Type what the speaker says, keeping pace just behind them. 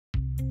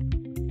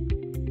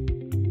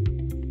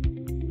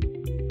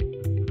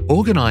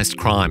Organised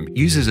crime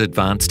uses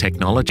advanced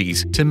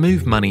technologies to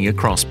move money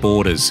across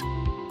borders.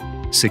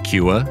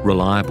 Secure,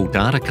 reliable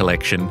data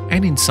collection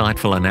and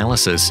insightful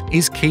analysis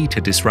is key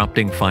to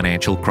disrupting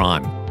financial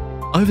crime.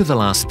 Over the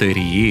last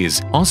 30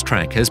 years,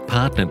 AUSTRAC has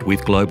partnered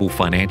with global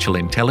financial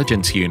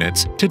intelligence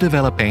units to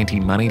develop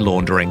anti-money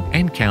laundering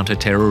and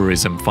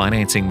counter-terrorism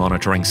financing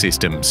monitoring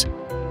systems.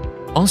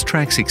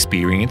 AUSTRAC's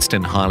experienced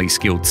and highly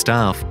skilled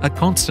staff are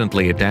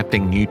constantly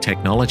adapting new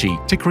technology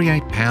to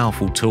create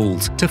powerful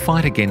tools to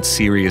fight against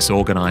serious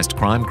organised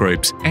crime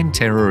groups and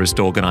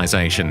terrorist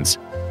organisations.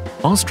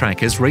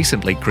 AUSTRAC has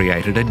recently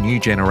created a new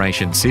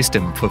generation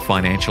system for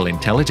financial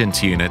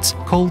intelligence units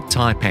called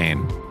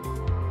Taipan.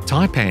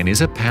 Taipan is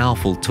a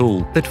powerful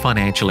tool that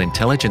financial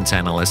intelligence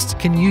analysts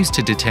can use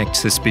to detect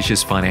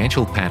suspicious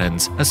financial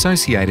patterns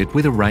associated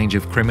with a range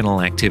of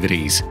criminal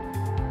activities,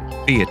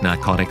 be it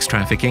narcotics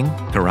trafficking,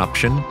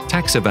 corruption,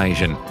 tax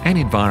evasion, and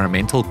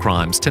environmental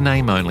crimes, to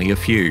name only a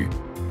few.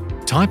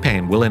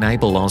 Taipan will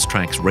enable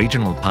AUSTRAC's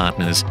regional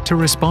partners to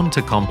respond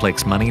to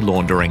complex money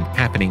laundering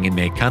happening in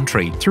their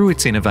country through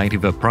its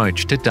innovative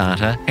approach to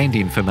data and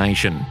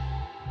information.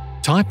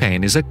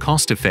 Taipan is a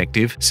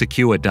cost-effective,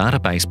 secure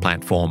database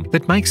platform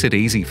that makes it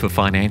easy for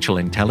financial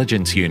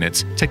intelligence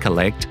units to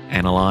collect,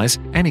 analyse,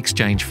 and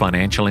exchange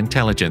financial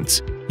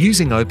intelligence.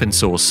 Using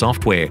open-source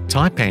software,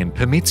 Taipan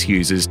permits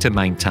users to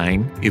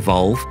maintain,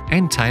 evolve,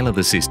 and tailor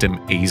the system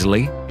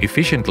easily,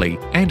 efficiently,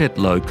 and at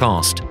low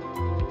cost.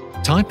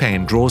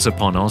 Taipan draws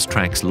upon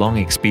AUSTRAC's long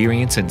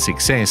experience and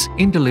success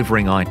in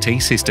delivering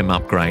IT system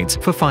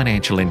upgrades for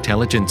financial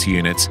intelligence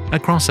units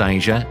across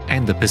Asia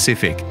and the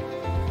Pacific.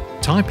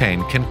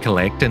 Taipan can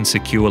collect and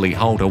securely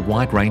hold a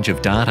wide range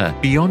of data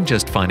beyond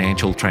just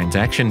financial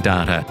transaction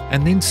data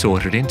and then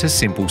sort it into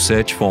simple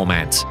search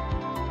formats.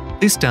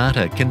 This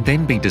data can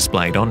then be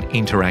displayed on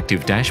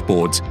interactive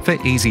dashboards for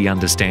easy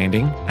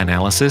understanding,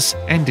 analysis,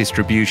 and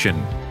distribution.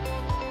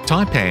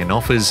 Taipan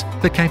offers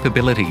the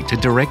capability to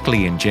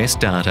directly ingest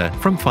data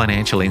from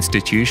financial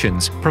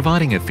institutions,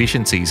 providing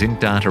efficiencies in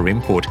data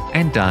input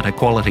and data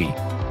quality.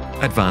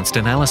 Advanced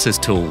analysis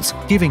tools,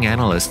 giving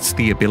analysts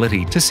the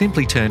ability to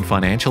simply turn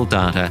financial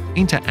data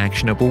into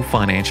actionable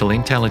financial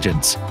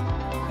intelligence.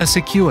 A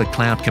secure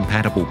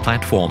cloud-compatible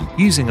platform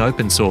using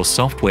open-source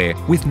software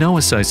with no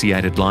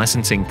associated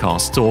licensing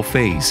costs or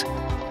fees.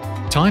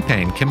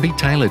 Taipan can be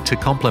tailored to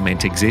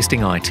complement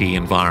existing IT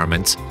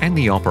environments and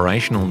the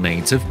operational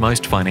needs of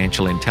most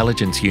financial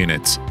intelligence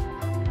units.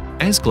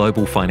 As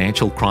global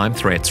financial crime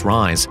threats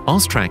rise,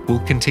 AUSTRAC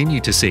will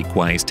continue to seek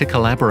ways to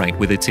collaborate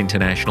with its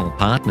international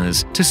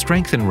partners to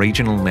strengthen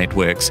regional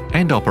networks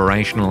and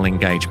operational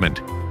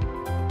engagement.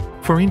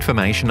 For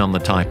information on the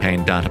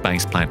Taipan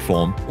database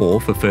platform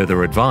or for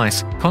further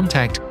advice,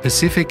 contact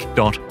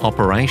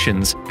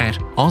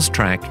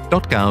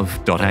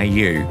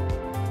pacific.operations@austrac.gov.au.